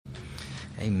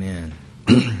Amen.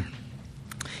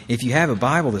 If you have a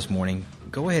Bible this morning,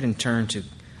 go ahead and turn to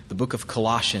the book of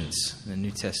Colossians in the New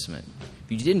Testament.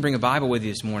 If you didn't bring a Bible with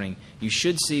you this morning, you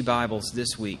should see Bibles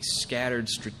this week scattered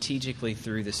strategically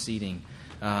through the seating.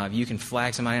 You can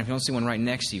flag somebody down. If you don't see one right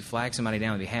next to you, flag somebody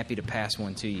down. I'd be happy to pass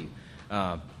one to you.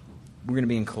 We're going to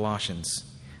be in Colossians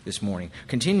this morning,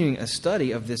 continuing a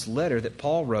study of this letter that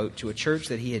Paul wrote to a church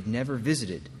that he had never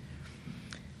visited.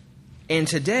 And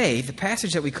today, the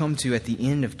passage that we come to at the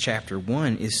end of chapter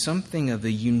 1 is something of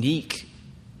a unique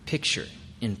picture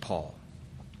in Paul.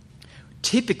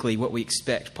 Typically, what we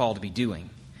expect Paul to be doing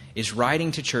is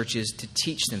writing to churches to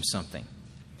teach them something.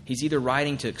 He's either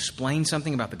writing to explain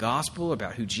something about the gospel,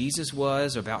 about who Jesus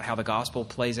was, about how the gospel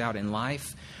plays out in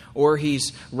life, or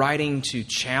he's writing to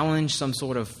challenge some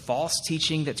sort of false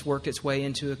teaching that's worked its way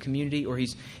into a community, or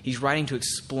he's writing to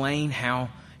explain how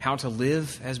to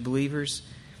live as believers.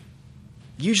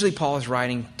 Usually Paul is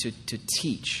writing to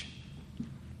teach.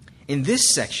 In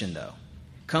this section, though,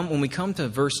 when we come to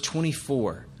verse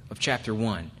 24 of chapter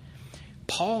 1,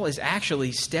 Paul is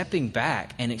actually stepping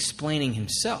back and explaining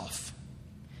himself.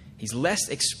 He's less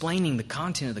explaining the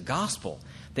content of the gospel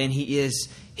than he is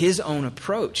his own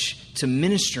approach to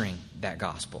ministering that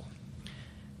gospel.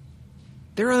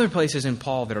 There are other places in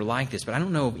Paul that are like this, but I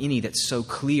don't know of any that's so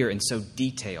clear and so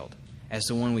detailed as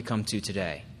the one we come to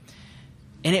today.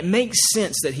 And it makes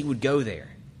sense that he would go there,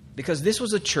 because this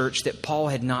was a church that Paul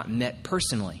had not met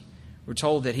personally. We're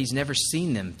told that he's never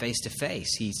seen them face to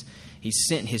face. He's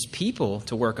sent his people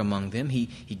to work among them. He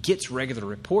gets regular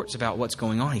reports about what's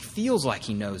going on. He feels like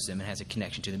he knows them and has a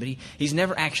connection to them, but he's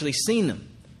never actually seen them.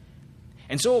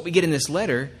 And so what we get in this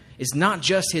letter is not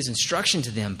just his instruction to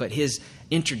them, but his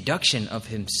introduction of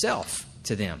himself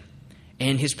to them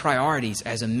and his priorities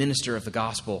as a minister of the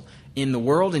gospel in the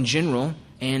world in general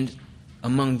and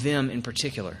among them in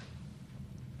particular.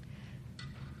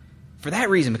 For that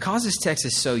reason, because this text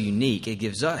is so unique, it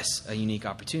gives us a unique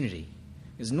opportunity.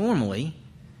 Because normally,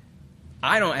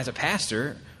 I don't, as a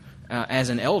pastor, as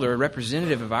an elder, a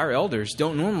representative of our elders,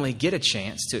 don't normally get a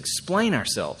chance to explain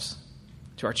ourselves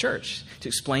to our church, to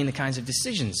explain the kinds of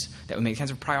decisions that we make, the kinds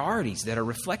of priorities that are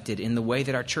reflected in the way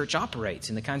that our church operates,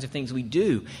 and the kinds of things we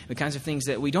do, the kinds of things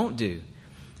that we don't do.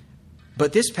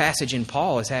 But this passage in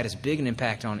Paul has had as big an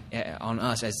impact on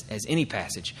us as any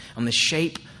passage, on the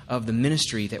shape of the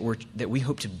ministry that we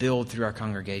hope to build through our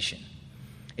congregation.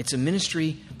 It's a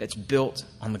ministry that's built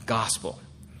on the gospel.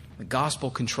 The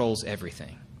gospel controls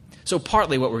everything. So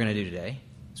partly what we're going to do today,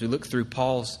 as we look through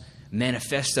Paul's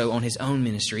manifesto on his own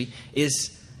ministry, is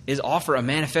offer a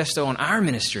manifesto on our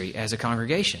ministry as a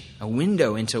congregation, a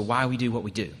window into why we do what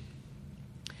we do.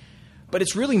 But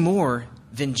it's really more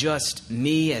than just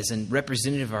me as a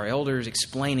representative of our elders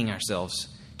explaining ourselves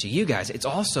to you guys. It's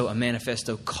also a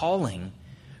manifesto calling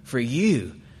for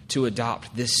you to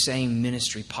adopt this same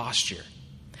ministry posture.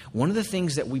 One of the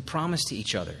things that we promise to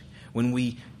each other when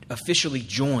we officially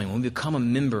join, when we become a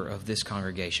member of this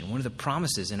congregation, one of the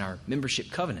promises in our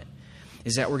membership covenant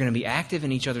is that we're going to be active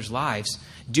in each other's lives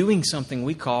doing something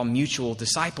we call mutual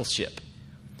discipleship.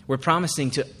 We're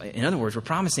promising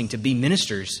to be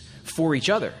ministers for each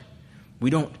other. We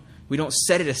don't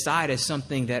set it aside as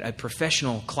something that a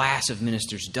professional class of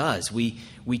ministers does. We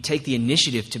take the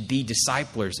initiative to be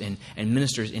disciplers and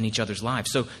ministers in each other's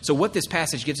lives. So what this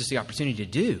passage gives us the opportunity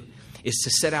to do is to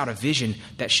set out a vision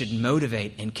that should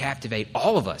motivate and captivate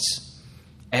all of us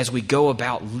as we go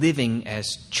about living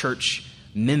as church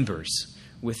members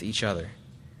with each other.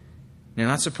 Now,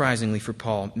 not surprisingly for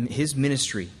Paul, his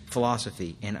ministry,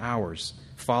 philosophy, and ours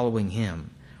following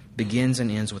him begins and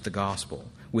ends with the gospel,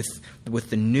 with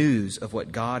the news of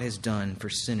what God has done for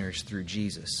sinners through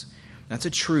Jesus. That's a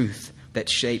truth that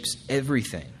shapes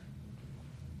everything.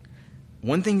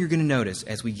 One thing you're going to notice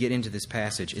as we get into this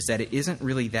passage is that it isn't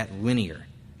really that linear.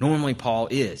 Normally Paul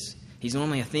is. He's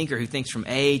normally a thinker who thinks from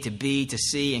A to B to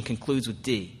C and concludes with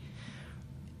D.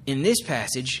 In this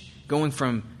passage, going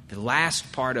from the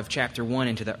last part of chapter 1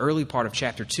 into the early part of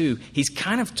chapter 2, he's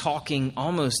kind of talking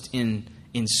almost in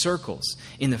circles.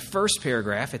 In the first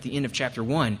paragraph at the end of chapter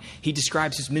 1, he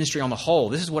describes his ministry on the whole.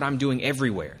 This is what I'm doing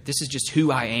everywhere. This is just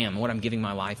who I am, what I'm giving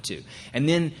my life to. And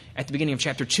then at the beginning of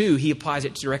chapter 2, he applies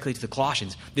it directly to the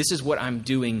Colossians. This is what I'm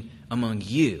doing among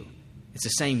you. It's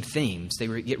the same themes. They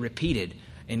get repeated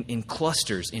in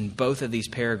clusters in both of these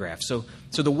paragraphs. So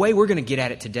the way we're going to get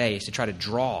at it today is to try to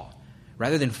draw.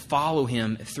 Rather than follow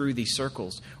him through these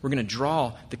circles, we're going to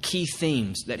draw the key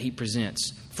themes that he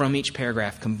presents from each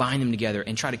paragraph, combine them together,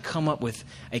 and try to come up with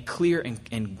a clear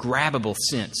and grabbable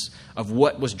sense of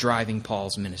what was driving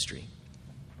Paul's ministry.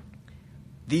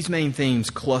 These main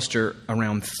themes cluster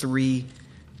around three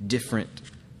different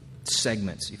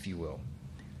segments, if you will.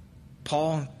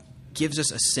 Paul gives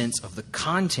us a sense of the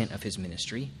content of his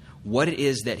ministry, what it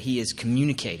is that he is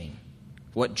communicating,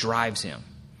 what drives him.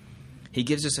 He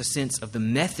gives us a sense of the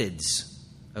methods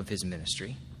of his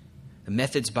ministry, the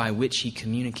methods by which he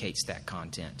communicates that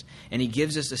content. And he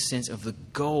gives us a sense of the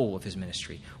goal of his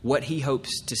ministry, what he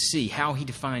hopes to see, how he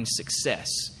defines success.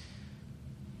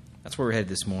 That's where we're headed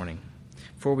this morning.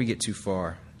 Before we get too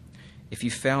far, if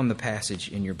you found the passage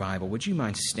in your Bible, would you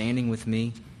mind standing with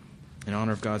me in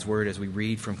honor of God's Word as we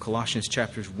read from Colossians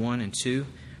chapters 1 and 2,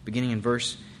 beginning in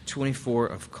verse 24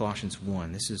 of Colossians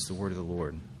 1. This is the word of the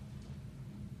Lord.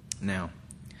 Now,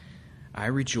 I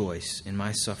rejoice in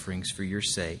my sufferings for your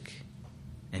sake,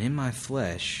 and in my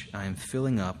flesh I am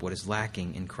filling up what is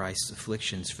lacking in Christ's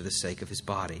afflictions for the sake of his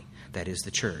body, that is,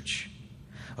 the church,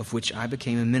 of which I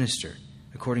became a minister,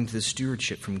 according to the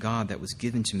stewardship from God that was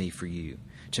given to me for you,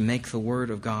 to make the word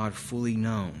of God fully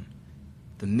known,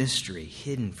 the mystery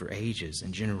hidden for ages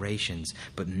and generations,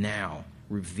 but now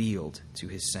revealed to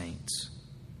his saints.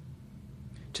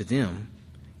 To them,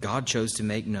 God chose to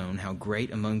make known how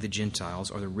great among the Gentiles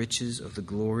are the riches of the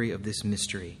glory of this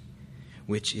mystery,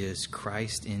 which is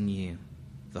Christ in you,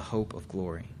 the hope of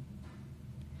glory.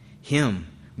 Him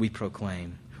we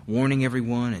proclaim, warning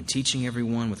everyone and teaching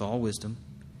everyone with all wisdom,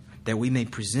 that we may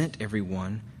present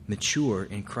everyone mature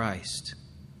in Christ.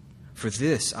 For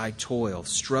this I toil,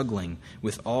 struggling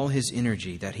with all his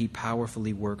energy that he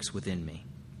powerfully works within me.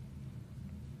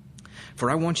 For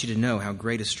I want you to know how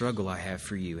great a struggle I have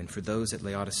for you and for those at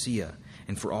Laodicea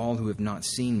and for all who have not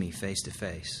seen me face to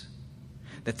face,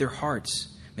 that their hearts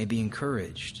may be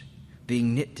encouraged,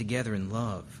 being knit together in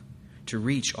love, to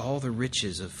reach all the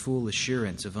riches of full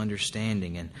assurance of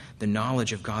understanding and the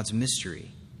knowledge of God's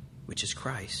mystery, which is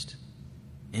Christ,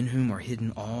 in whom are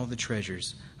hidden all the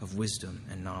treasures of wisdom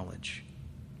and knowledge.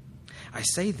 I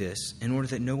say this in order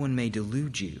that no one may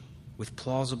delude you with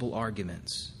plausible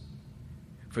arguments.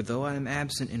 For though I am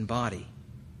absent in body,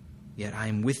 yet I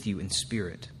am with you in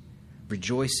spirit,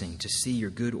 rejoicing to see your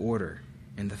good order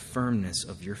and the firmness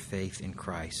of your faith in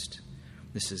Christ.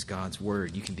 This is God's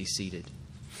word. You can be seated.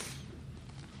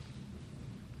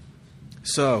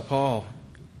 So, Paul,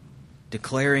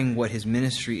 declaring what his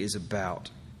ministry is about,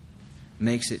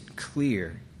 makes it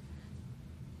clear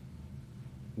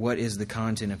what is the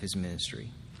content of his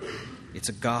ministry. It's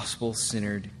a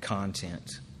gospel-centered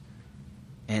content.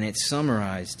 And it's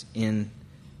summarized in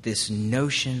this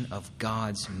notion of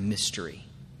God's mystery.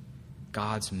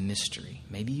 God's mystery.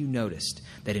 Maybe you noticed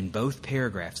that in both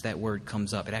paragraphs that word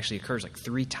comes up. It actually occurs like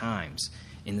 3 times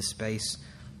in the space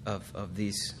of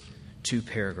these 2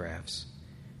 paragraphs.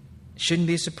 Shouldn't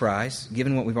be a surprise,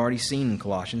 given what we've already seen in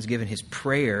Colossians, given his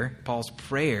prayer, Paul's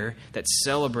prayer that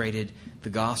celebrated the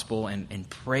gospel and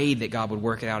prayed that God would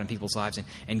work it out in people's lives,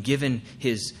 and given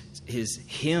his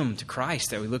hymn to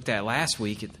Christ that we looked at last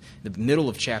week at the middle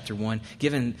of chapter 1,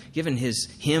 given his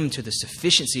hymn to the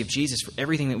sufficiency of Jesus for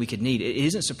everything that we could need, it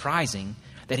isn't surprising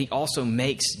that he also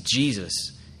makes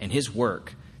Jesus and his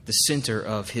work the center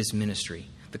of his ministry,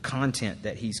 the content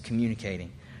that he's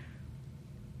communicating.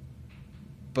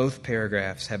 Both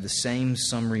paragraphs have the same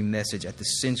summary message at the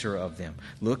center of them.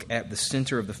 Look at the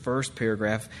center of the first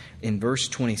paragraph in verse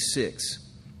 26.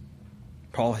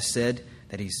 Paul has said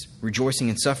that he's rejoicing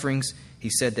in sufferings. He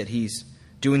said that he's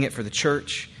doing it for the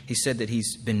church. He said that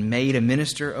he's been made a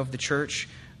minister of the church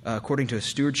according to a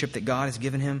stewardship that God has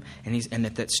given him. And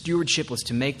that stewardship was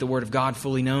to make the Word of God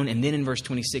fully known. And then in verse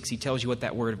 26, he tells you what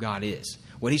that Word of God is.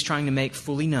 What he's trying to make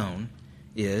fully known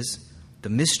is the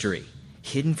mystery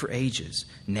hidden for ages,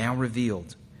 now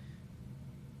revealed.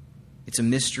 It's a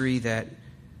mystery that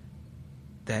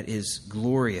is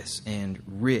glorious and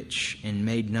rich and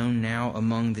made known now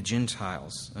among the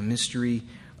Gentiles. A mystery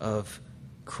of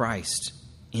Christ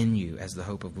in you as the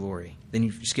hope of glory. Then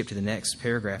you skip to the next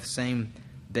paragraph, same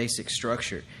basic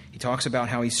structure. He talks about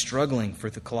how he's struggling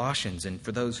for the Colossians and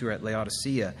for those who are at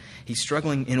Laodicea. He's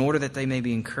struggling in order that they may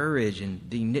be encouraged and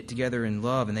be knit together in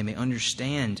love and they may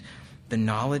understand the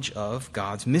knowledge of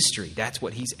God's mystery. That's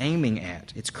what he's aiming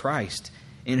at. It's Christ,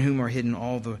 in whom are hidden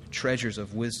all the treasures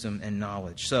of wisdom and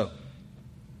knowledge. So,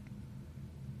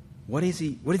 what is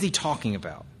he talking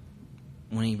about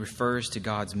when he refers to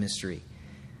God's mystery?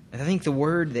 And I think the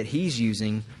word that he's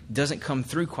using doesn't come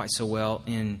through quite so well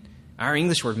in our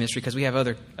English word mystery because we have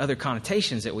other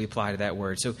connotations that we apply to that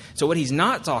word. So what he's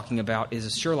not talking about is a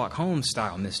Sherlock Holmes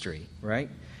style mystery, right?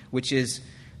 Which is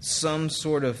some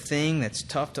sort of thing that's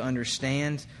tough to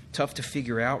understand, tough to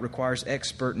figure out, requires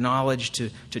expert knowledge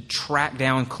to track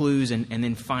down clues and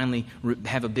then finally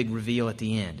have a big reveal at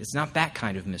the end. It's not that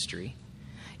kind of mystery.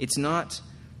 It's not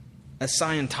a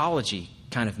Scientology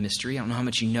kind of mystery. I don't know how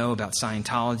much you know about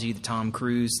Scientology, the Tom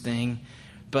Cruise thing,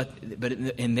 but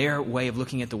in their way of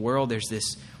looking at the world, there's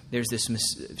this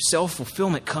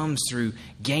self-fulfillment comes through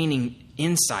gaining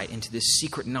insight into this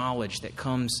secret knowledge that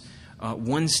comes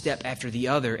one step after the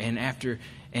other, and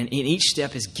in each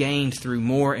step is gained through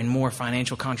more and more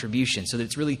financial contribution, so that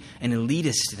it's really an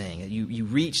elitist thing. You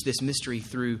reach this mystery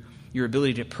through your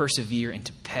ability to persevere and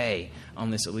to pay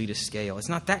on this elitist scale. It's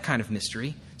not that kind of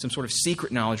mystery, some sort of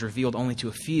secret knowledge revealed only to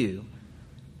a few.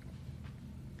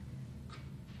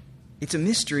 It's a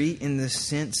mystery in the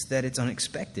sense that it's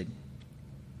unexpected,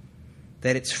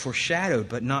 that it's foreshadowed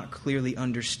but not clearly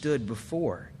understood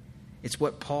before. It's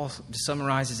what Paul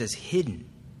summarizes as hidden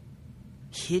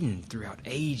throughout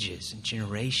ages and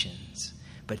generations,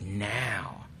 but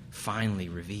now finally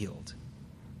revealed.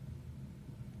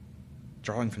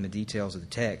 Drawing from the details of the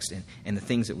text and the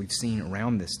things that we've seen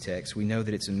around this text, we know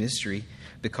that it's a mystery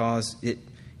because it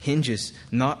hinges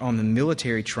not on the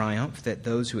military triumph that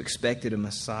those who expected a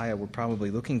Messiah were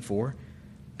probably looking for,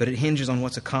 but it hinges on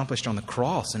what's accomplished on the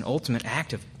cross, an ultimate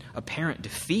act of apparent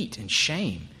defeat and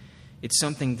shame. It's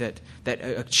something that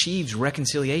achieves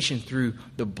reconciliation through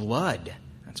the blood.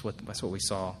 That's what we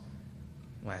saw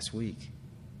last week.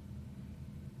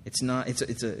 It's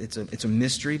a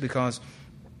mystery because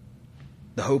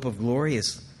the hope of glory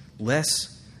is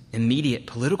less immediate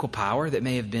political power that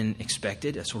may have been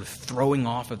expected, a sort of throwing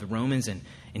off of the Romans and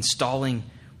installing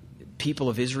people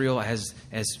of Israel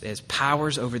as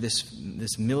powers over this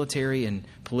military and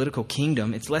political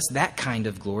kingdom. It's less that kind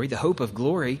of glory. The hope of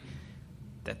glory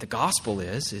that the gospel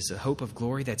is a hope of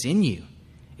glory that's in you.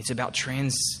 It's about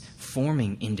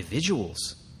transforming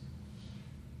individuals.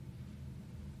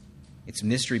 It's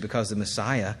mystery because the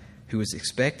Messiah who is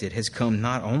expected has come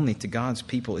not only to God's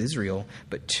people Israel,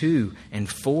 but to and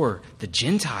for the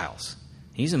Gentiles.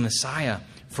 He's a Messiah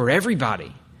for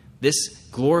everybody. This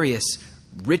glorious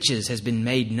riches has been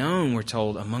made known, we're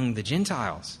told, among the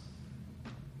Gentiles.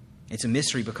 It's a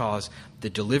mystery because the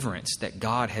deliverance that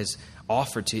God has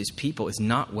offered to his people is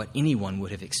not what anyone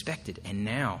would have expected. And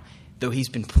now, though he's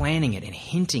been planning it and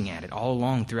hinting at it all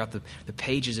along throughout the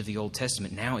pages of the Old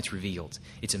Testament, now it's revealed.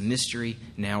 It's a mystery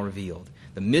now revealed.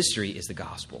 The mystery is the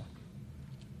gospel.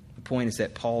 The point is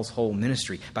that Paul's whole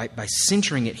ministry, by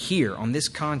centering it here on this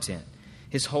content,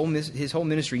 his whole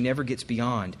ministry never gets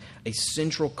beyond a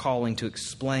central calling to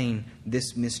explain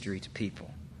this mystery to people.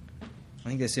 I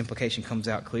think this implication comes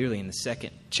out clearly in the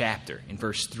second chapter, in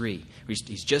verse 3.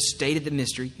 He's just stated the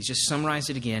mystery. He's just summarized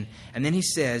it again. And then he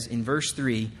says in verse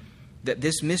 3 that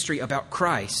this mystery about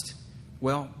Christ,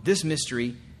 this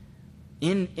mystery,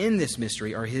 in this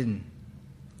mystery are hidden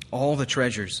all the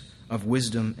treasures of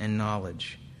wisdom and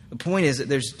knowledge. The point is that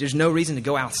there's no reason to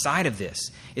go outside of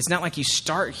this. It's not like you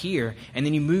start here and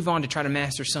then you move on to try to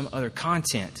master some other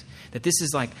content. That this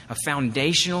is like a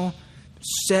foundational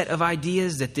set of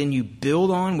ideas that then you build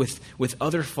on with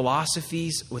other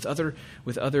philosophies, with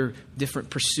other different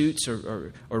pursuits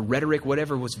or rhetoric,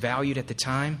 whatever was valued at the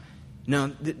time.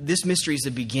 No, this mystery is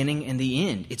the beginning and the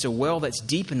end. It's a well that's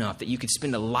deep enough that you could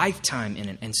spend a lifetime in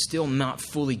it and still not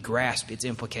fully grasp its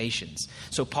implications.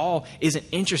 So Paul isn't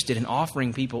interested in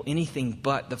offering people anything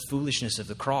but the foolishness of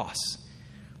the cross.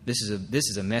 This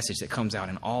is a message that comes out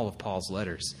in all of Paul's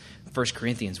letters. 1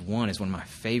 Corinthians 1 is one of my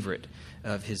favorite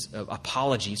of his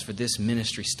apologies for this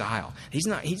ministry style. He's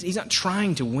not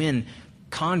trying to win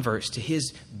converts to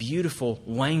his beautiful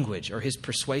language or his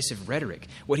persuasive rhetoric.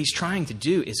 What he's trying to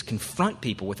do is confront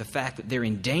people with the fact that they're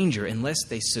in danger unless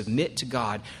they submit to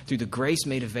God through the grace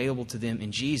made available to them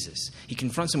in Jesus. He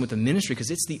confronts them with the ministry because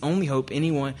it's the only hope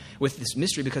anyone, with this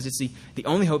mystery because it's the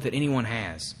only hope that anyone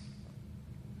has.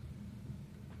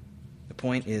 The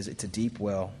point is, it's a deep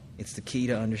well. It's the key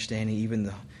to understanding even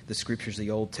the scriptures of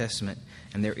the Old Testament,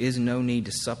 and there is no need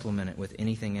to supplement it with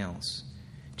anything else.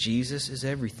 Jesus is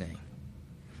everything.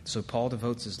 So Paul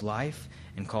devotes his life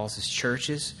and calls his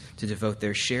churches to devote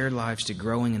their shared lives to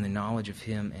growing in the knowledge of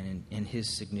him and in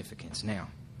his significance. Now,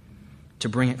 to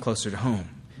bring it closer to home,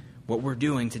 what we're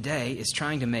doing today is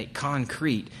trying to make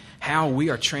concrete how we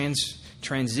are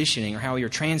transitioning or how we are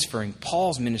transferring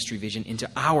Paul's ministry vision into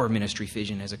our ministry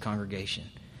vision as a congregation.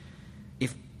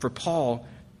 If for Paul,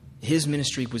 his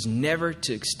ministry was never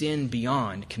to extend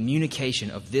beyond communication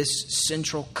of this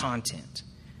central content,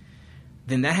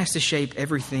 then that has to shape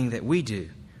everything that we do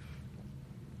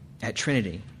at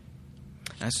Trinity.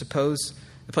 I suppose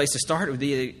the place to start would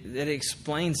be that it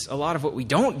explains a lot of what we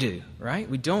don't do, right?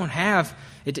 You don't have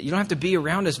to be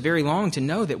around us very long to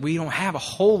know that we don't have a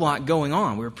whole lot going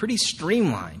on. We're pretty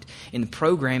streamlined in the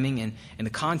programming and the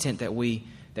content that we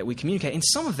that we communicate. And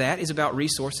some of that is about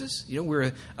resources.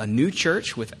 We're a new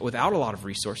church without a lot of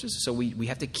resources, so we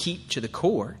have to keep to the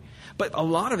core. But a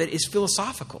lot of it is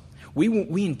philosophical.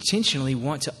 We intentionally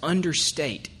want to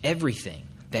understate everything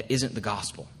that isn't the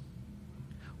gospel.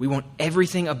 We want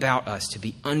everything about us to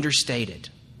be understated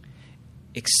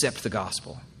except the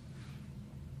gospel.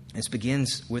 This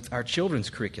begins with our children's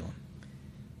curriculum.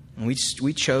 And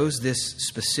we chose this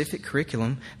specific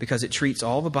curriculum because it treats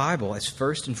all the Bible as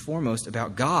first and foremost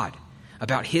about God,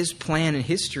 about His plan in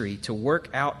history to work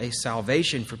out a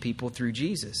salvation for people through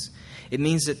Jesus. It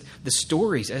means that the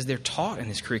stories, as they're taught in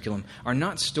this curriculum, are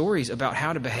not stories about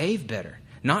how to behave better,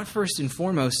 not first and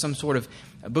foremost some sort of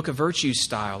Book of Virtues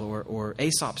style or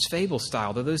Aesop's Fable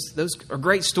style. Though those are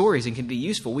great stories and can be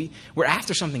useful. We're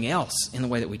after something else in the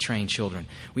way that we train children.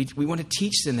 We want to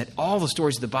teach them that all the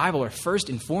stories of the Bible are first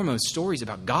and foremost stories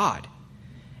about God,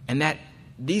 and that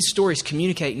these stories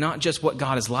communicate not just what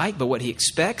God is like, but what He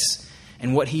expects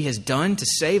and what He has done to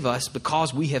save us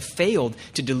because we have failed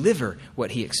to deliver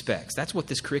what He expects. That's what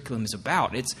this curriculum is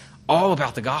about. It's all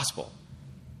about the gospel.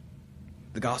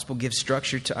 The gospel gives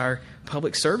structure to our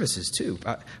public services, too.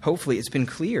 Hopefully it's been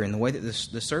clear in the way that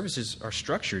the services are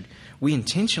structured. We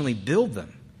intentionally build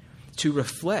them to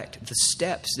reflect the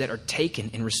steps that are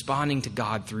taken in responding to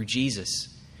God through Jesus.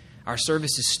 Our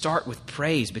services start with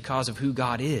praise because of who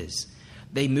God is.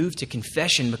 They move to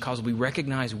confession because we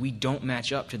recognize we don't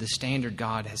match up to the standard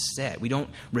God has set. We don't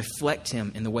reflect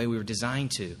Him in the way we were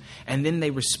designed to. And then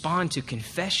they respond to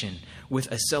confession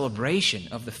with a celebration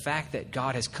of the fact that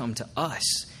God has come to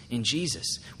us in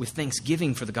Jesus, with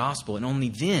thanksgiving for the gospel. And only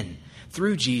then,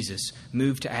 through Jesus,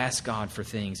 move to ask God for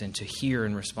things and to hear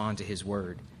and respond to His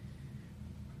word.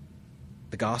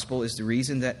 The gospel is the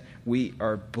reason that we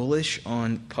are bullish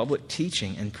on public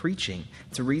teaching and preaching.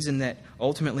 It's a reason that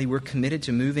ultimately we're committed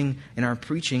to moving in our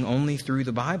preaching only through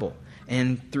the Bible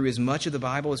and through as much of the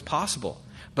Bible as possible,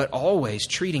 but always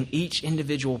treating each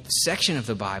individual section of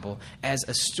the Bible as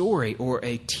a story or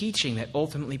a teaching that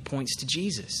ultimately points to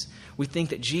Jesus. We think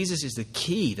that Jesus is the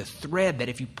key, the thread that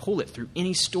if you pull it through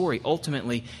any story,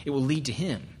 ultimately it will lead to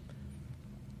Him.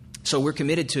 So we're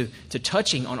committed to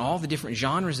touching on all the different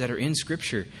genres that are in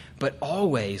Scripture, but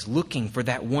always looking for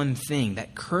that one thing,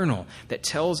 that kernel that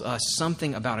tells us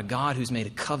something about a God who's made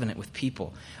a covenant with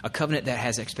people, a covenant that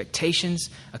has expectations,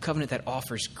 a covenant that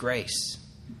offers grace.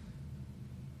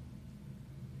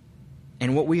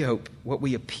 And where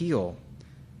we appeal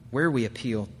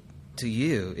to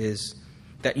you is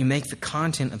that you make the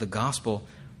content of the gospel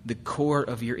the core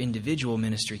of your individual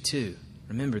ministry too.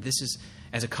 Remember,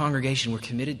 as a congregation, we're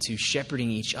committed to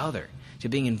shepherding each other, to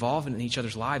being involved in each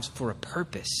other's lives for a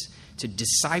purpose, to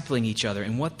discipling each other.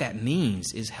 And what that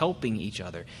means is helping each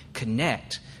other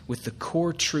connect with the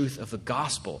core truth of the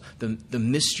gospel, the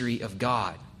mystery of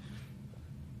God.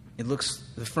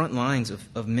 The front lines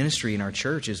of ministry in our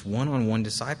church is one-on-one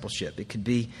discipleship. It could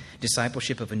be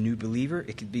discipleship of a new believer.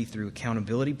 It could be through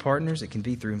accountability partners. It can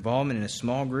be through involvement in a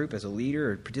small group as a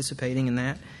leader or participating in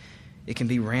that. It can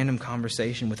be random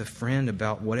conversation with a friend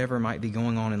about whatever might be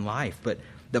going on in life. But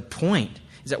the point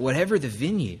is that whatever the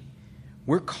venue,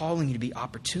 we're calling you to be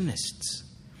opportunists,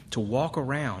 to walk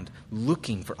around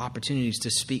looking for opportunities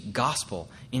to speak gospel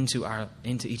into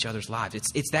each other's lives.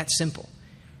 It's that simple.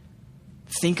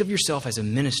 Think of yourself as a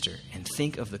minister and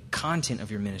think of the content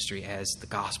of your ministry as the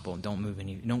gospel, and don't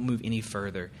move any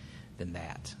further than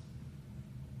that.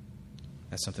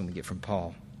 That's something we get from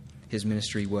Paul. His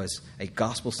ministry was a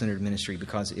gospel-centered ministry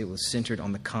because it was centered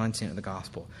on the content of the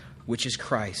gospel, which is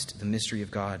Christ, the mystery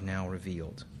of God now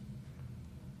revealed.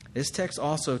 This text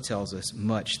also tells us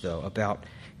much, though, about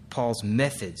Paul's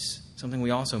methods, something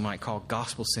we also might call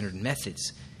gospel-centered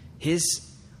methods. His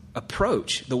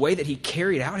approach, the way that he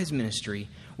carried out his ministry,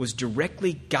 was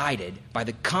directly guided by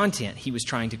the content he was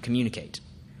trying to communicate.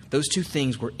 Those two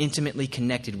things were intimately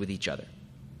connected with each other.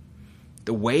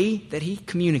 The way that he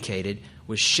communicated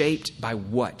was shaped by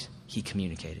what he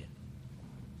communicated.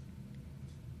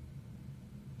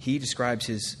 He describes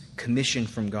his commission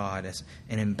from God as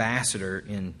an ambassador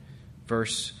in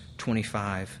verse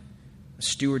 25, a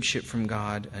stewardship from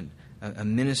God, a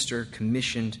minister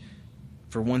commissioned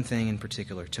for one thing in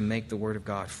particular, to make the Word of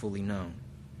God fully known.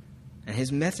 And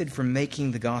his method for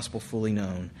making the gospel fully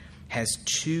known has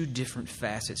two different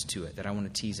facets to it that I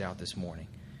want to tease out this morning.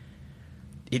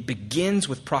 It begins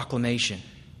with proclamation,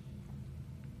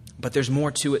 but there's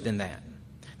more to it than that.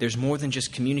 There's more than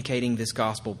just communicating this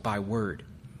gospel by word.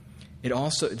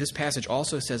 This passage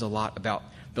also says a lot about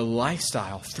the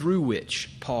lifestyle through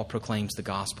which Paul proclaims the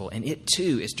gospel, and it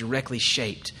too is directly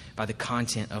shaped by the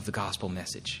content of the gospel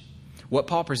message. What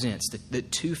Paul presents, the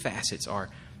two facets are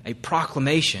a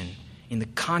proclamation in the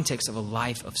context of a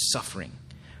life of suffering.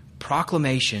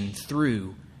 Proclamation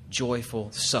through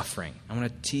joyful suffering. I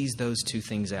want to tease those two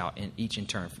things out each in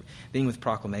turn. Being with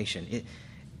proclamation,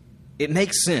 it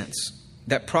makes sense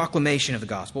that proclamation of the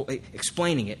gospel,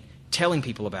 explaining it, telling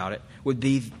people about it, would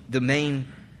be the main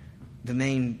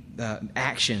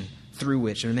action through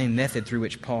which, or the main method through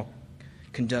which Paul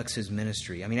conducts his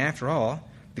ministry. I mean, after all,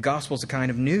 the gospel is a kind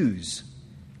of news.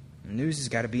 News has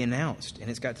got to be announced, and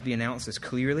it's got to be announced as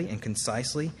clearly and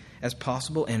concisely as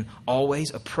possible, and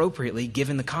always appropriately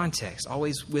given the context,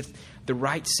 always with the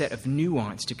right set of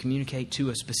nuance to communicate to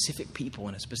a specific people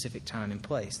in a specific time and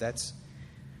place. That's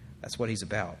what he's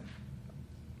about.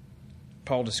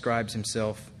 Paul describes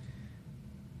himself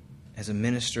as a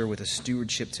minister with a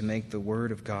stewardship to make the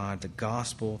Word of God, the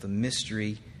gospel, the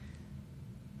mystery,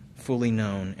 fully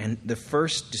known. And the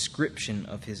first description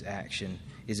of his action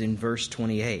is in verse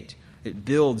 28. It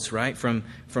builds, right, from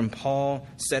Paul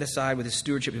set aside with his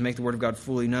stewardship to make the Word of God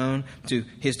fully known to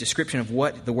his description of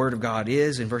what the Word of God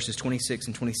is in verses 26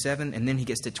 and 27. And then he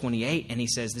gets to 28 and he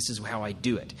says, this is how I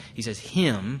do it. He says,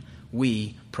 him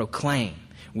we proclaim.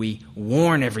 We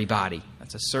warn everybody.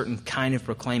 That's a certain kind of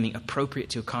proclaiming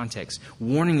appropriate to a context.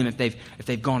 Warning them if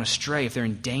they've gone astray, if they're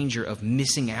in danger of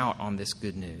missing out on this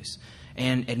good news.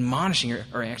 And admonishing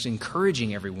or actually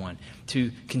encouraging everyone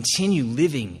to continue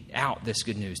living out this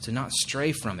good news, to not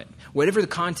stray from it. Whatever the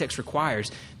context requires,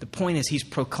 the point is he's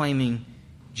proclaiming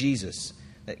Jesus.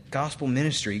 That gospel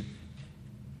ministry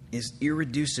is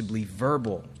irreducibly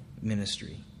verbal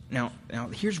ministry. Now,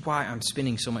 here's why I'm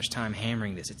spending so much time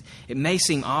hammering this. It may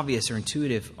seem obvious or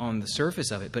intuitive on the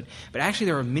surface of it, but actually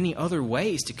there are many other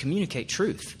ways to communicate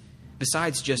truth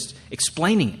besides just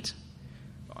explaining it.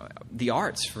 The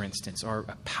arts, for instance, are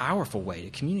a powerful way to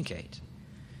communicate.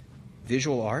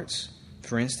 Visual arts,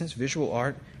 for instance, visual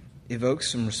art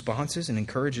evokes some responses and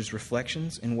encourages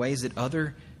reflections in ways that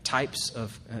other types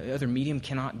of other medium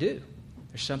cannot do.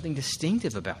 There's something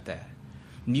distinctive about that.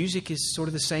 Music is sort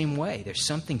of the same way. There's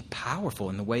something powerful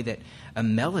in the way that a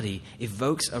melody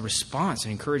evokes a response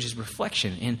and encourages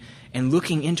reflection and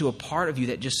looking into a part of you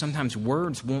that just sometimes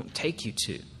words won't take you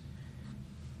to.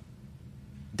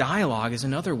 Dialogue is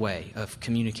another way of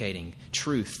communicating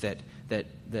truth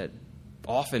that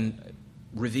often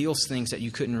reveals things that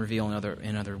you couldn't reveal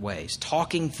in other ways.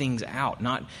 Talking things out,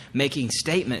 not making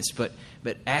statements, but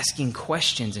asking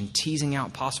questions and teasing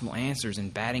out possible answers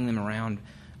and batting them around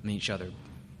each other.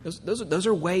 Those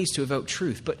are ways to evoke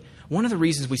truth. But one of the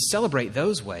reasons we celebrate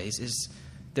those ways is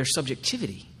their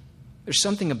subjectivity. There's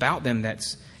something about them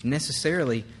that's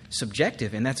necessarily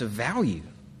subjective, and that's a value.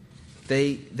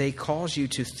 They cause you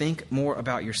to think more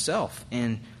about yourself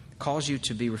and cause you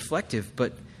to be reflective,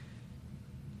 but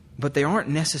they aren't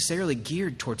necessarily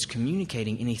geared towards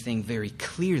communicating anything very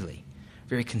clearly,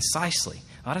 very concisely.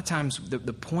 A lot of times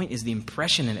the point is the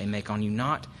impression that they make on you,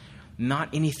 not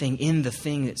anything in the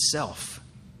thing itself,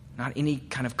 not any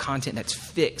kind of content that's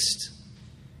fixed.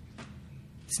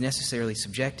 It's necessarily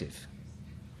subjective.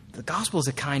 The gospel is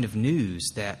a kind of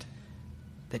news that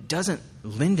doesn't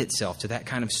lend itself to that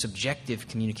kind of subjective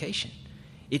communication.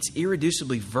 It's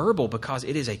irreducibly verbal because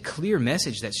it is a clear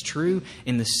message that's true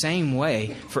in the same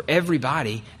way for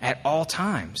everybody at all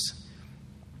times.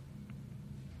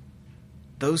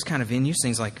 Those kind of venues,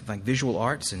 things like visual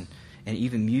arts and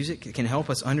even music, can help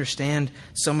us understand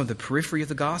some of the periphery of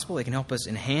the gospel. They can help us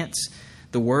enhance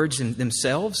the words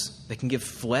themselves. They can give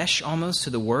flesh almost to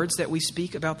the words that we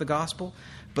speak about the gospel,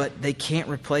 but they can't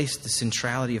replace the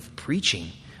centrality of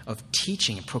preaching, of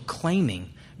teaching and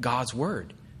proclaiming God's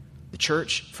word. The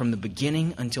church, from the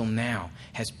beginning until now,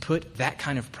 has put that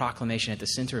kind of proclamation at the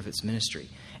center of its ministry.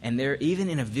 And there, even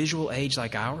in a visual age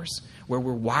like ours, where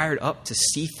we're wired up to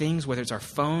see things, whether it's our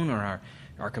phone or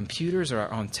our computers or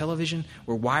on television,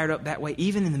 we're wired up that way.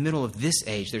 Even in the middle of this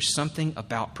age, there's something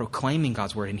about proclaiming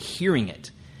God's word and hearing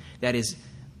it that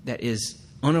is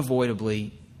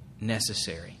unavoidably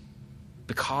necessary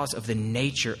because of the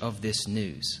nature of this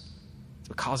news.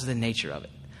 Because of the nature of it.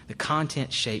 The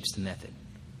content shapes the method.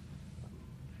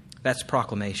 That's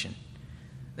proclamation.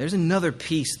 There's another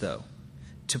piece, though,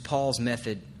 to Paul's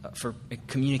method for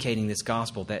communicating this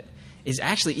gospel that is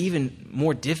actually even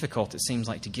more difficult, it seems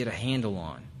like, to get a handle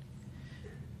on.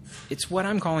 It's what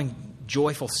I'm calling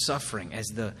joyful suffering as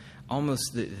the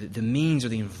means or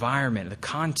the environment, the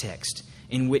context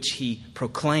in which he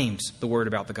proclaims the word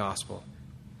about the gospel.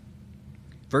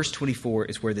 Verse 24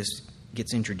 is where this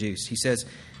gets introduced.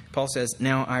 Paul says,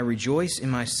 "Now I rejoice in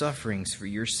my sufferings for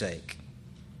your sake,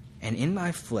 and in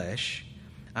my flesh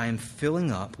I am filling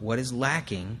up what is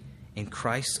lacking in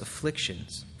Christ's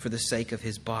afflictions for the sake of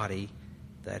his body,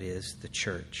 that is, the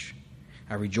church.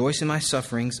 I rejoice in my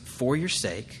sufferings for your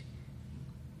sake,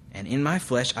 and in my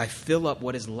flesh I fill up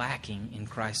what is lacking in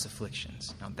Christ's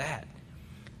afflictions. Now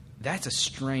that's a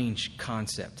strange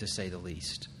concept, to say the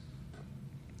least.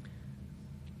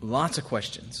 Lots of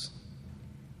questions.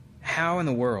 How in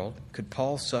the world could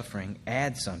Paul's suffering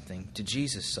add something to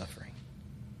Jesus' suffering?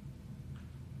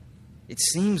 It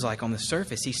seems like on the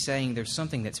surface he's saying there's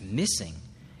something that's missing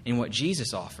in what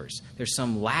Jesus offers. There's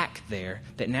some lack there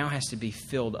that now has to be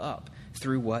filled up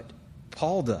through what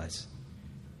Paul does.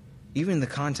 Even in the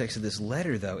context of this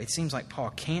letter, though, it seems like Paul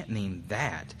can't mean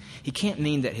that. He can't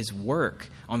mean that his work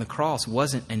on the cross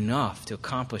wasn't enough to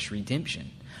accomplish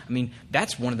redemption. I mean,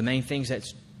 that's one of the main things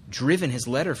that's driven his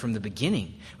letter from the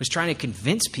beginning, was trying to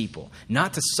convince people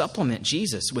not to supplement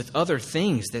Jesus with other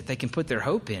things that they can put their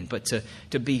hope in, but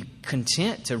to be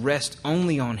content to rest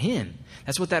only on Him.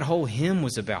 That's what that whole hymn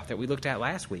was about that we looked at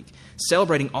last week,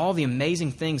 celebrating all the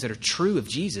amazing things that are true of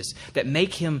Jesus that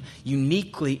make Him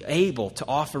uniquely able to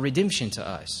offer redemption to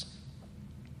us.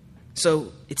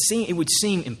 So it would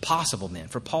seem impossible then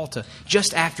for Paul to,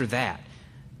 just after that,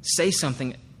 say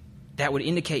something that would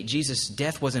indicate Jesus'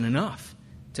 death wasn't enough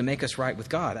to make us right with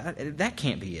God. That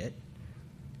can't be it.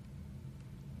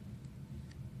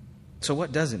 So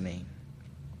what does it mean?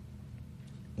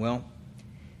 Well,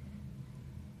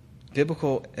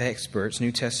 biblical experts,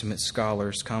 New Testament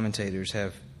scholars, commentators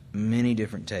have many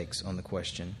different takes on the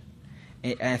question.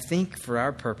 And I think for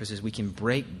our purposes, we can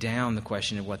break down the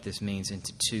question of what this means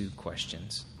into two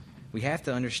questions. We have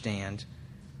to understand,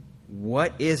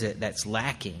 what is it that's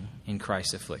lacking in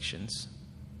Christ's afflictions?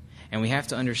 And we have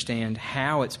to understand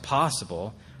how it's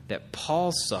possible that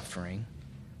Paul's suffering,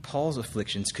 Paul's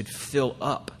afflictions, could fill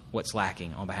up what's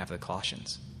lacking on behalf of the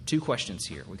Colossians. Two questions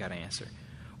here we've got to answer.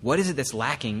 What is it that's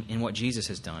lacking in what Jesus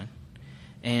has done?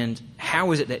 And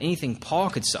how is it that anything Paul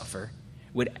could suffer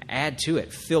would add to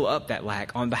it, fill up that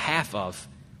lack on behalf of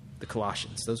the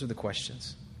Colossians? Those are the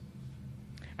questions.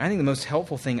 I think the most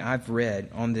helpful thing I've read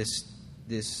on this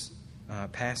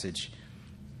passage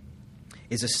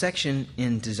is a section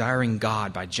in Desiring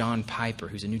God by John Piper,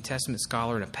 who's a New Testament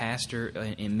scholar and a pastor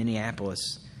in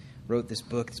Minneapolis. Wrote this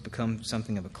book. It's become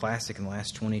something of a classic in the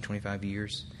last 20, 25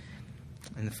 years.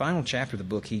 In the final chapter of the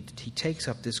book, he takes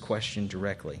up this question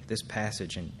directly, this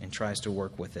passage, and tries to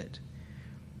work with it.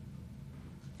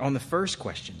 On the first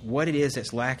question, what it is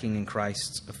that's lacking in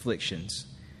Christ's afflictions,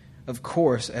 of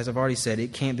course, as I've already said,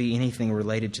 it can't be anything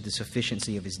related to the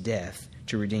sufficiency of His death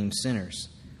to redeem sinners.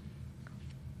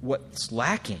 What's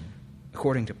lacking,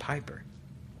 according to Piper,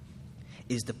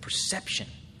 is the perception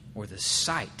or the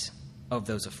sight of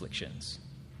those afflictions.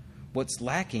 What's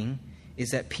lacking is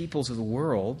that peoples of the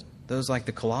world, those like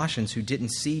the Colossians who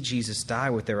didn't see Jesus die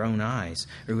with their own eyes,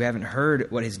 or who haven't heard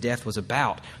what His death was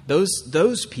about,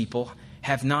 those people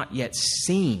have not yet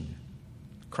seen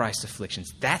Christ's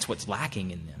afflictions. That's what's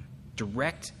lacking in them.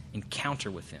 Direct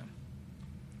encounter with Him.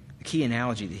 The key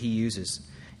analogy that he uses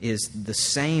is the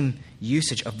same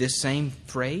usage of this same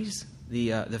phrase,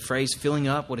 the phrase filling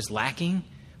up what is lacking.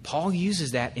 Paul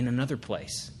uses that in another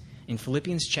place. In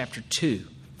Philippians chapter 2,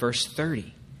 verse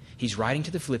 30. He's writing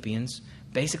to the Philippians,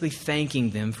 basically thanking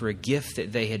them for a gift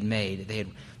that they had made.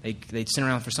 They'd sent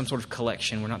around for some sort of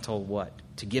collection, we're not told what,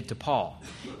 to give to Paul.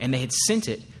 And they had sent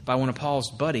it by one of Paul's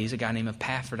buddies, a guy named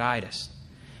Epaphroditus.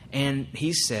 And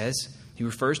he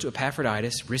refers to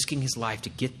Epaphroditus risking his life to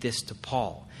get this to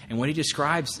Paul. And what he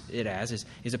describes it as is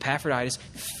Epaphroditus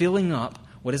filling up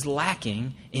what is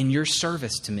lacking in your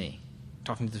service to me.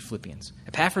 Talking to the Philippians.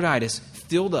 Epaphroditus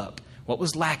filled up what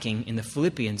was lacking in the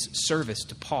Philippians' service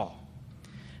to Paul.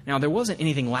 Now, there wasn't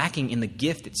anything lacking in the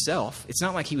gift itself. It's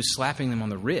not like he was slapping them on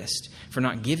the wrist for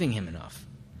not giving him enough.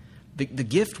 The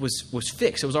gift was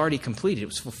fixed. It was already completed. It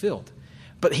was fulfilled.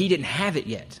 But he didn't have it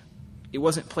yet. It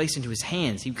wasn't placed into his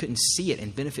hands. He couldn't see it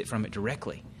and benefit from it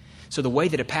directly. So the way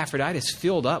that Epaphroditus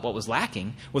filled up what was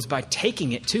lacking was by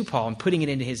taking it to Paul and putting it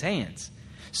into his hands.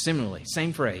 Similarly,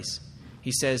 same phrase.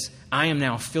 He says, I am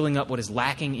now filling up what is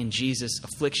lacking in Jesus'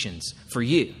 afflictions for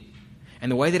you.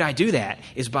 And the way that I do that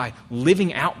is by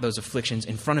living out those afflictions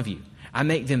in front of you. I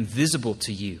make them visible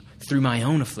to you through my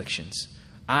own afflictions.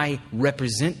 I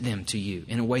represent them to you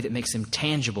in a way that makes them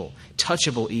tangible,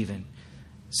 touchable even,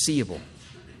 seeable.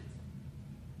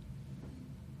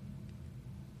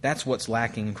 That's what's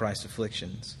lacking in Christ's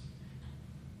afflictions.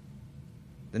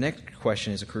 The next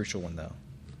question is a crucial one, though.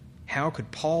 How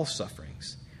could Paul's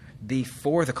sufferings be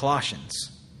for the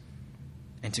Colossians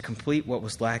and to complete what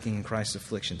was lacking in Christ's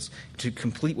afflictions, to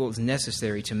complete what was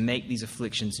necessary to make these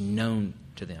afflictions known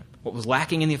to them? What was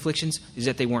lacking in the afflictions is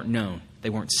that they weren't known. They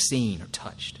weren't seen or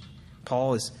touched.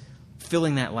 Paul is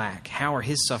filling that lack. How are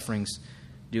his sufferings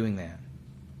doing that?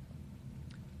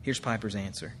 Here's Piper's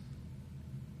answer.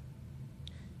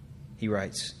 He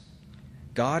writes,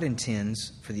 God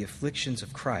intends for the afflictions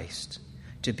of Christ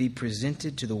to be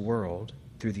presented to the world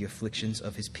through the afflictions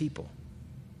of his people.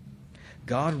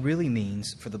 God really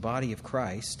means for the body of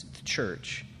Christ, the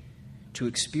church, to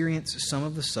experience some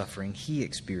of the suffering he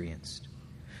experienced,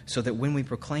 so that when we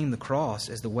proclaim the cross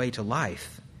as the way to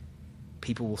life,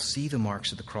 people will see the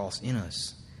marks of the cross in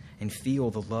us and feel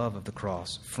the love of the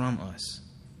cross from us.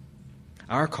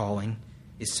 Our calling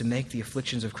is to make the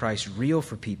afflictions of Christ real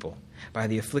for people by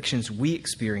the afflictions we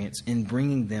experience in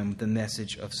bringing them the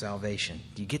message of salvation.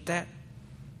 Do you get that?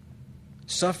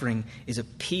 Suffering is a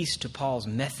piece to Paul's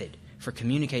method for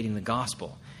communicating the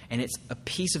gospel, and it's a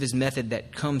piece of his method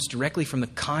that comes directly from the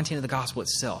content of the gospel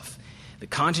itself. The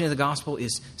content of the gospel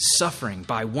is suffering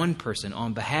by one person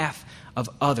on behalf of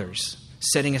others,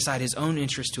 setting aside his own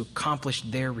interest to accomplish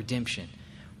their redemption.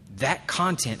 That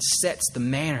content sets the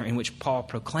manner in which Paul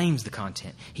proclaims the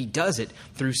content. He does it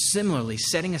through similarly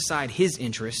setting aside his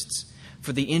interests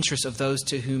for the interests of those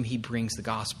to whom he brings the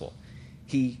gospel.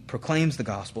 He proclaims the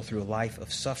gospel through a life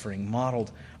of suffering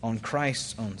modeled on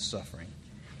Christ's own suffering.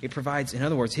 It provides, in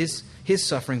other words, his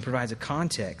suffering provides a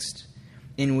context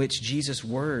in which Jesus'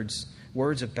 words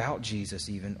about Jesus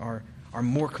even, are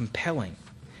more compelling.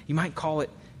 You might call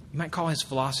his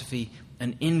philosophy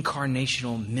an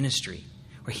incarnational ministry,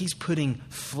 where he's putting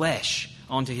flesh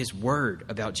onto his word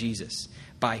about Jesus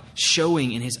by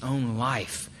showing in his own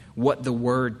life what the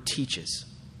word teaches.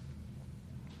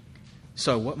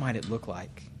 So what might it look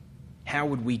like? How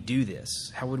would we do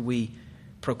this? How would we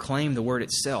proclaim the word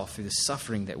itself through the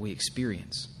suffering that we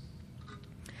experience?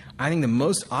 I think the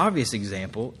most obvious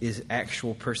example is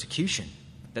actual persecution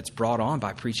that's brought on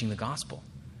by preaching the gospel.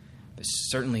 It's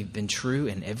certainly been true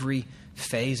in every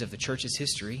phase of the church's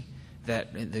history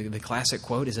that the classic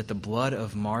quote is that the blood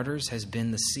of martyrs has been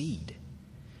the seed.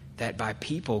 That by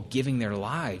people giving their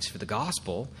lives for the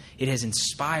gospel, it has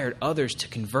inspired others to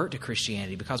convert to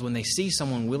Christianity, because when they see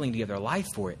someone willing to give their life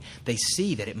for it, they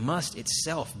see that it must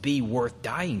itself be worth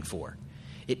dying for.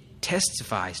 It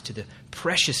testifies to the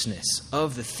preciousness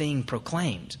of the thing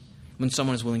proclaimed when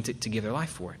someone is willing to give their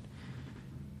life for it.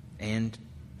 And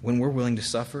when we're willing to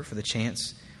suffer for the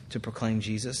chance to proclaim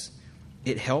Jesus,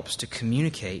 it helps to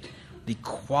communicate the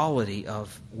quality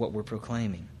of what we're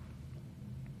proclaiming.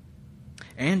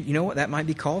 And you know what? That might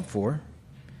be called for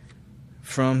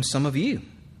from some of you.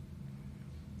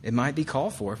 It might be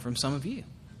called for from some of you.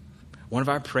 One of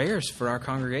our prayers for our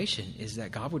congregation is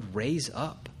that God would raise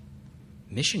up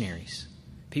missionaries,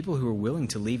 people who are willing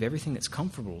to leave everything that's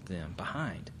comfortable to them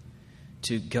behind,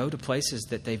 to go to places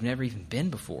that they've never even been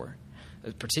before,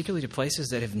 particularly to places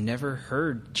that have never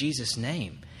heard Jesus'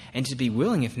 name, and to be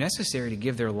willing, if necessary, to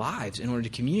give their lives in order to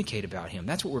communicate about him.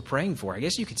 That's what we're praying for. I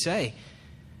guess you could say,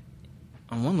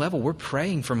 on one level, we're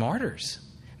praying for martyrs,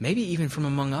 maybe even from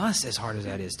among us, as hard as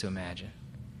that is to imagine.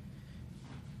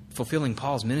 Fulfilling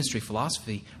Paul's ministry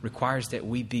philosophy requires that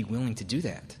we be willing to do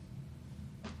that.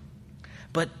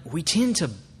 But we tend to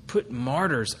put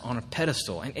martyrs on a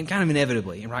pedestal, and kind of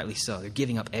inevitably, and rightly so. They're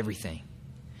giving up everything.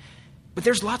 But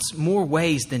there's lots more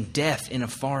ways than death in a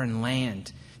foreign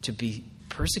land to be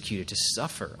persecuted, to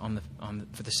suffer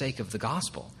for the sake of the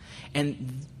gospel.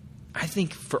 And I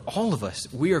think for all of us,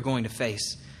 we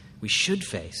should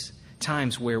face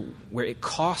times where it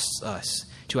costs us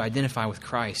to identify with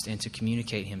Christ and to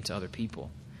communicate him to other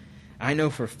people. I know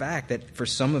for a fact that for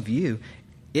some of you,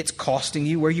 it's costing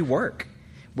you where you work,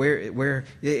 where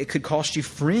it could cost you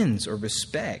friends or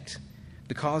respect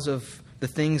because of the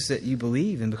things that you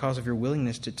believe and because of your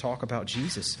willingness to talk about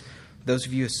Jesus. Those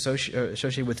of you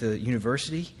associated with the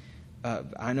university,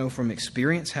 I know from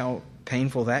experience how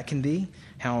painful that can be,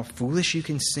 how foolish you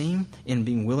can seem in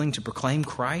being willing to proclaim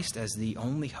Christ as the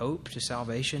only hope to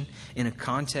salvation in a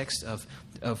context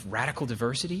of radical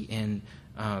diversity and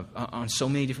on so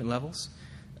many different levels.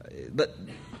 But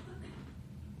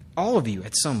all of you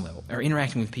at some level are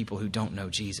interacting with people who don't know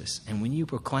Jesus. And when you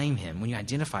proclaim him, when you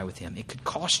identify with him, it could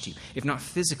cost you, if not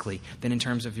physically, then in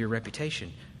terms of your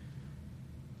reputation.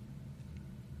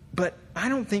 But I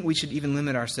don't think we should even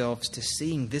limit ourselves to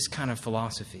seeing this kind of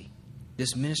philosophy,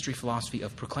 this ministry philosophy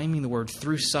of proclaiming the word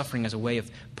through suffering as a way of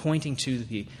pointing to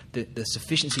the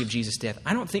sufficiency of Jesus' death.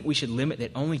 I don't think we should limit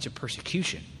it only to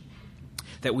persecution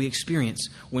that we experience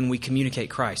when we communicate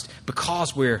Christ,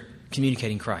 because we're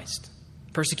communicating Christ.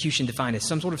 Persecution defined as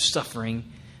some sort of suffering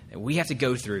that we have to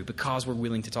go through because we're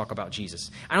willing to talk about Jesus.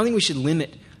 I don't think we should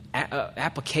limit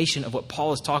application of what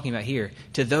Paul is talking about here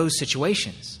to those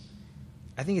situations.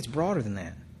 I think it's broader than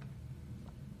that.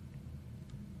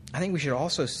 I think we should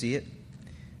also see it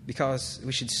because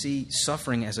we should see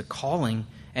suffering as a calling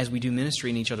as we do ministry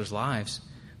in each other's lives,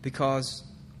 because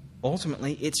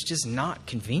ultimately it's just not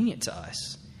convenient to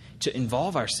us to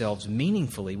involve ourselves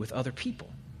meaningfully with other people.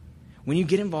 When you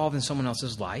get involved in someone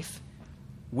else's life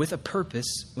with a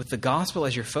purpose, with the gospel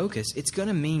as your focus, it's going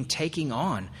to mean taking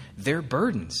on their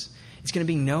burdens. It's going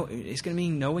to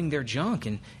mean knowing their junk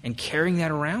and carrying that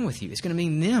around with you. It's going to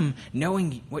mean them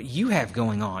knowing what you have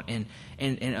going on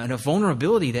and a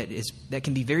vulnerability that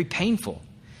can be very painful.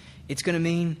 It's going to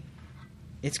mean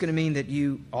that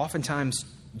you oftentimes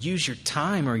use your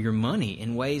time or your money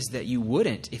in ways that you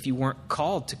wouldn't if you weren't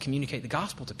called to communicate the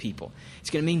gospel to people. It's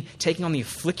going to mean taking on the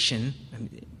affliction,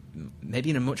 maybe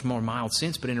in a much more mild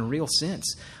sense, but in a real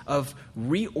sense, of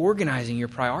reorganizing your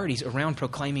priorities around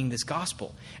proclaiming this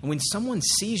gospel. And when someone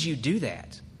sees you do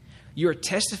that, you're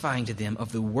testifying to them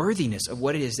of the worthiness of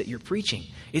what it is that you're preaching.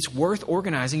 It's worth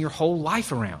organizing your whole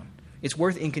life around. It's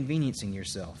worth inconveniencing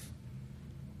yourself.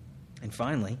 And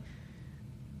finally,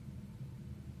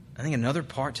 I think another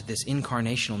part to this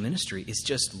incarnational ministry is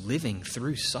just living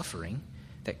through suffering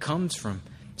that comes from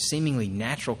seemingly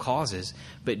natural causes,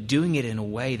 but doing it in a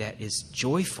way that is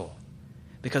joyful.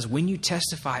 Because when you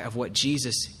testify of what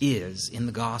Jesus is in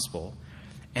the gospel,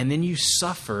 and then you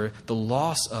suffer the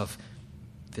loss of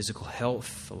physical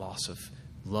health, the loss of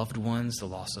loved ones, the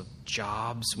loss of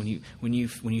jobs, when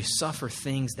you suffer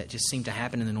things that just seem to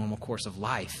happen in the normal course of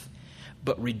life,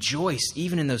 but rejoice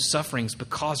even in those sufferings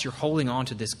because you're holding on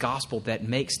to this gospel that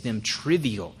makes them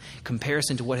trivial in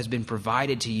comparison to what has been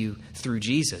provided to you through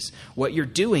Jesus. What you're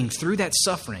doing through that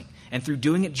suffering and through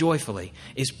doing it joyfully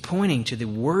is pointing to the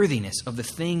worthiness of the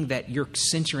thing that you're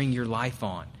centering your life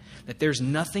on. That there's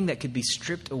nothing that could be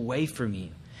stripped away from you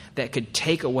that could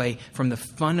take away from the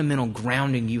fundamental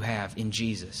grounding you have in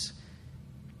Jesus.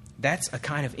 That's a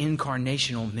kind of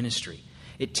incarnational ministry.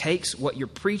 It takes what you're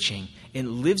preaching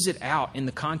and lives it out in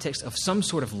the context of some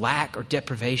sort of lack or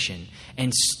deprivation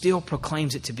and still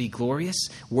proclaims it to be glorious,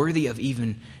 worthy of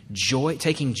even joy,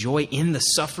 taking joy in the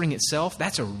suffering itself.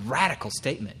 That's a radical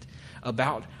statement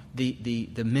about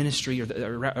the ministry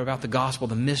or about the gospel,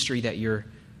 the mystery that you're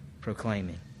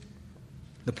proclaiming.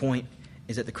 The point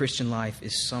is that the Christian life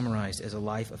is summarized as a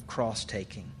life of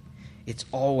cross-taking. It's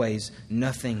always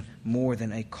nothing more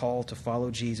than a call to follow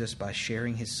Jesus by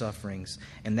sharing his sufferings.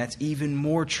 And that's even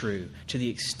more true to the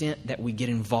extent that we get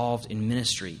involved in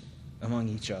ministry among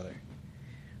each other.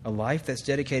 A life that's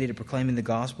dedicated to proclaiming the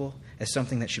gospel as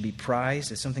something that should be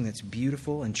prized, as something that's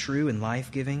beautiful and true and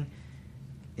life-giving,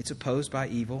 it's opposed by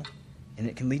evil, and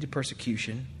it can lead to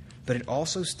persecution, but it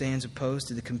also stands opposed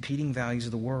to the competing values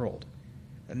of the world.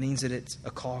 That means that it's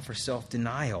a call for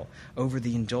self-denial over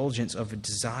the indulgence of a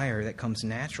desire that comes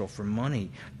natural for money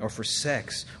or for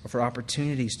sex or for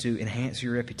opportunities to enhance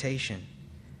your reputation.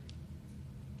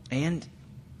 And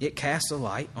it casts a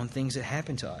light on things that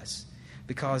happen to us,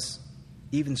 because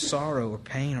even sorrow or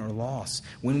pain or loss,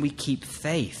 when we keep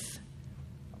faith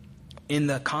in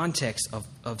the context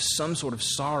of some sort of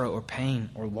sorrow or pain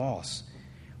or loss,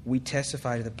 we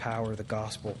testify to the power of the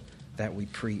gospel that we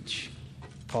preach.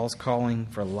 Paul's calling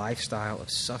for a lifestyle of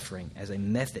suffering as a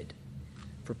method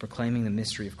for proclaiming the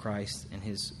mystery of Christ and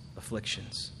his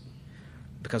afflictions.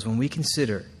 Because when we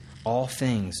consider all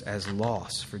things as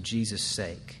loss for Jesus'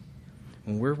 sake,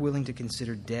 when we're willing to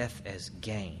consider death as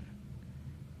gain,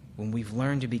 when we've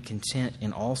learned to be content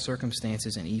in all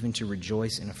circumstances and even to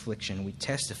rejoice in affliction, we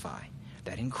testify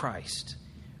that in Christ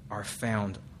are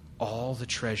found all the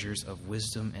treasures of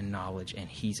wisdom and knowledge, and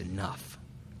he's enough.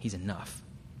 He's enough.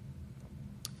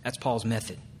 That's Paul's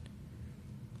method.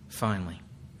 Finally,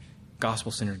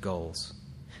 gospel-centered goals.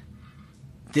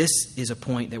 This is a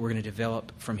point that we're going to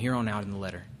develop from here on out in the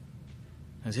letter.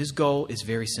 Because his goal is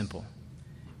very simple.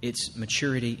 It's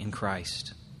maturity in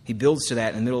Christ. He builds to that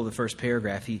in the middle of the first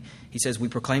paragraph. He says, we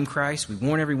proclaim Christ, we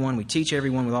warn everyone, we teach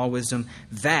everyone with all wisdom,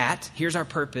 that, here's our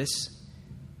purpose,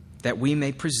 that we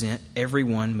may present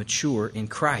everyone mature in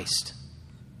Christ.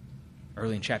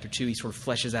 Early in chapter 2, he sort of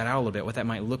fleshes that out a little bit, what that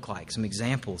might look like, some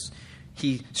examples.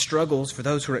 He struggles for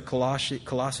those who are at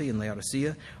Colossae and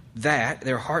Laodicea, that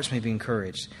their hearts may be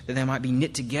encouraged, that they might be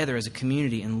knit together as a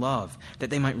community in love, that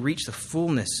they might reach the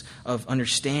fullness of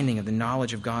understanding of the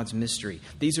knowledge of God's mystery.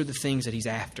 These are the things that he's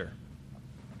after.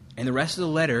 And the rest of the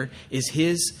letter is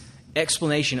his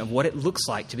explanation of what it looks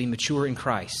like to be mature in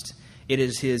Christ. It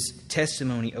is his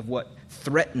testimony of what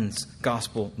threatens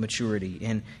gospel maturity,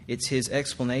 and it's his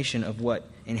explanation of what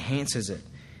enhances it.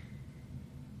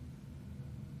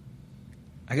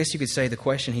 I guess you could say the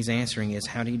question he's answering is,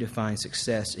 how do you define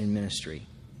success in ministry?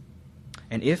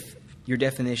 And if your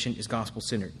definition is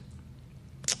gospel-centered,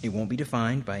 it won't be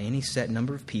defined by any set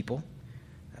number of people.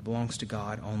 That belongs to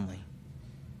God only.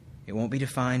 It won't be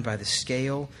defined by the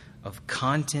scale of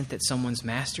content that someone's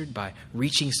mastered, by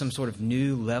reaching some sort of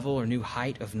new level or new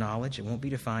height of knowledge. It won't be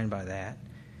defined by that.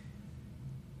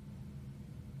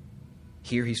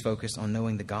 Here he's focused on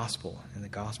knowing the gospel and the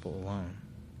gospel alone.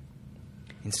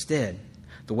 Instead,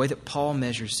 the way that Paul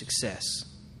measures success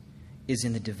is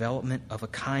in the development of a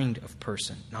kind of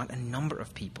person, not a number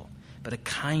of people, but a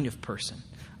kind of person,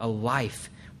 a life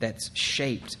that's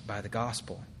shaped by the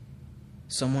gospel.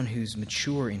 Someone who's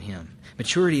mature in him.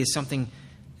 Maturity is something,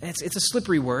 it's a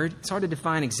slippery word. It's hard to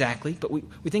define exactly, but we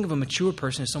think of a mature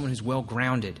person as someone who's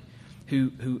well-grounded,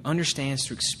 who understands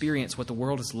through experience what the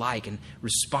world is like and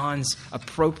responds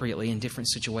appropriately in different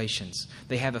situations.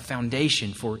 They have a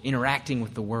foundation for interacting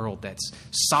with the world that's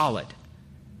solid,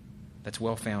 that's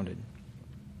well-founded.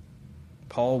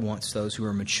 Paul wants those who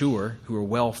are mature, who are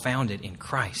well-founded in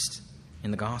Christ,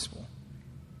 in the gospel.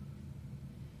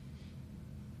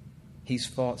 He's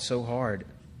fought so hard,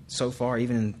 so far,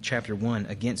 even in chapter 1,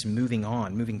 against moving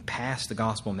on, moving past the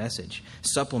gospel message,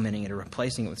 supplementing it or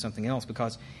replacing it with something else,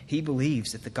 because he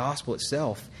believes that the gospel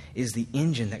itself is the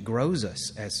engine that grows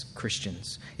us as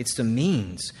Christians. It's the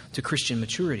means to Christian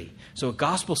maturity. So a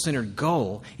gospel-centered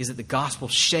goal is that the gospel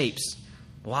shapes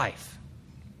life.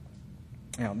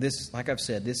 Now, this, like I've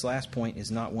said, this last point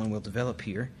is not one we'll develop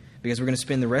here, because we're going to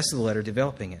spend the rest of the letter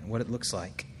developing it, what it looks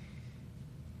like.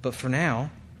 But for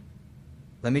now,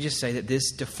 let me just say that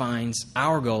this defines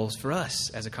our goals for us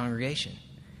as a congregation.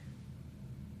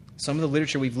 Some of the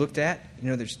literature we've looked at,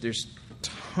 there's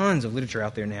tons of literature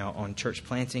out there now on church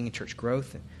planting and church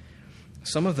growth.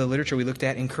 Some of the literature we looked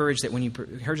at encouraged us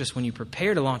when you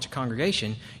prepare to launch a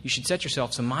congregation, you should set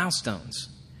yourself some milestones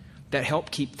that help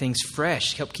keep things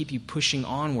fresh, help keep you pushing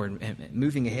onward and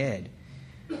moving ahead.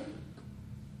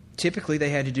 Typically, they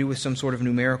had to do with some sort of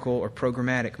numerical or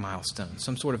programmatic milestone,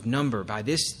 some sort of number. By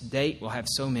this date, we'll have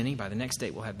so many. By the next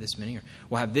date, we'll have this many. Or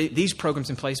we'll have these programs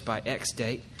in place by X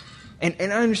date. And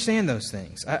I understand those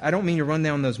things. I don't mean to run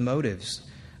down those motives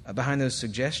behind those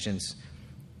suggestions.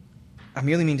 I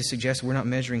merely mean to suggest we're not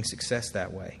measuring success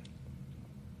that way.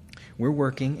 We're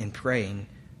working and praying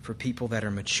for people that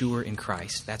are mature in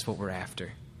Christ. That's what we're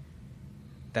after.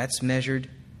 That's measured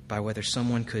by whether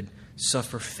someone could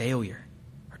suffer failure,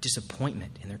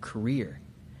 disappointment in their career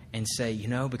and say,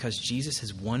 because Jesus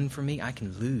has won for me, I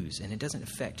can lose, and it doesn't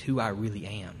affect who I really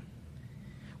am.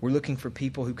 We're looking for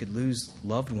people who could lose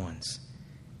loved ones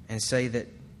and say that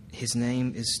his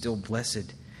name is still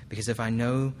blessed, because if I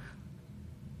know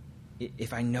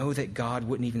that God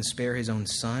wouldn't even spare his own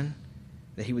son,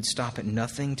 that he would stop at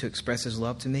nothing to express his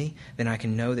love to me, then I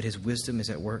can know that his wisdom is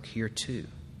at work here too.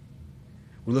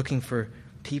 We're looking for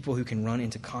people who can run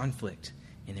into conflict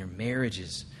in their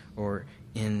marriages or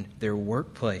in their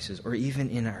workplaces or even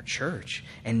in our church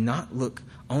and not look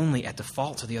only at the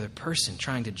faults of the other person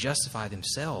trying to justify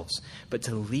themselves, but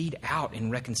to lead out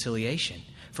in reconciliation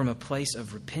from a place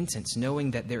of repentance,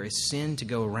 knowing that there is sin to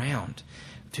go around,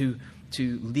 to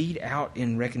lead out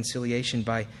in reconciliation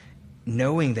by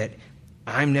knowing that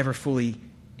I'm never fully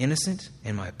innocent,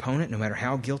 and my opponent, no matter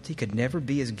how guilty, could never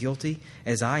be as guilty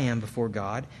as I am before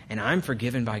God, and I'm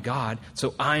forgiven by God,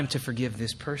 so I am to forgive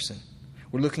this person.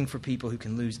 We're looking for people who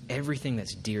can lose everything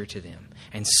that's dear to them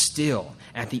and still,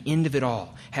 at the end of it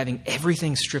all, having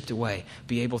everything stripped away,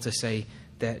 be able to say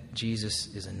that Jesus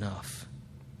is enough.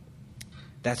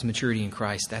 That's maturity in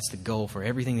Christ. That's the goal for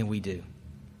everything that we do.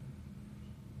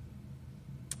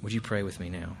 Would you pray with me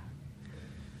now?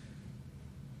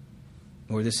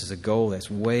 Lord, this is a goal that's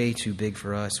way too big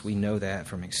for us. We know that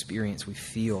from experience. We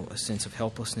feel a sense of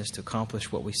helplessness to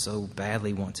accomplish what we so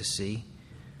badly want to see.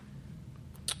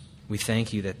 We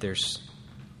thank you that there's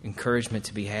encouragement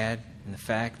to be had in the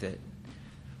fact that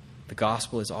the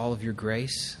gospel is all of your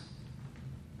grace,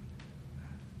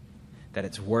 that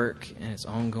its work and its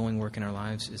ongoing work in our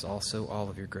lives is also all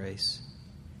of your grace.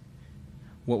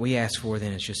 What we ask for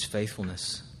then is just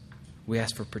faithfulness. We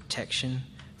ask for protection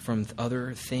from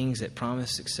other things that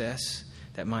promise success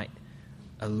that might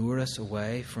allure us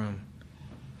away from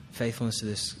faithfulness to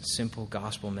this simple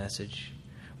gospel message.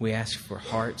 We ask for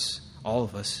hearts, all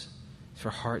of us, for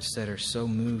hearts that are so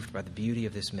moved by the beauty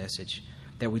of this message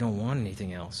that we don't want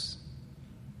anything else.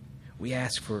 We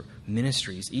ask for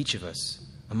ministries, each of us,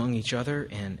 among each other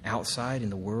and outside in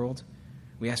the world.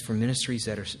 We ask for ministries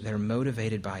that are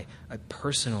motivated by a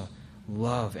personal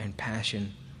love and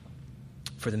passion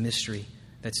for the mystery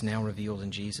that's now revealed in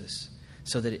Jesus,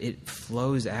 so that it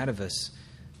flows out of us,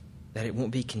 that it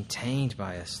won't be contained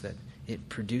by us, that it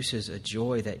produces a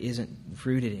joy that isn't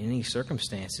rooted in any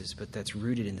circumstances, but that's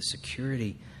rooted in the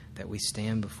security that we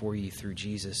stand before you through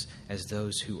Jesus as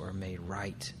those who are made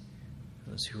right,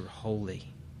 those who are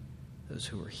holy, those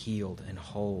who are healed and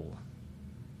whole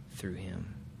through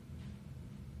him.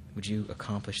 Would you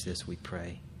accomplish this, we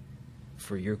pray,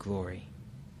 for your glory.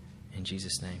 In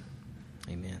Jesus' name,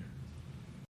 amen.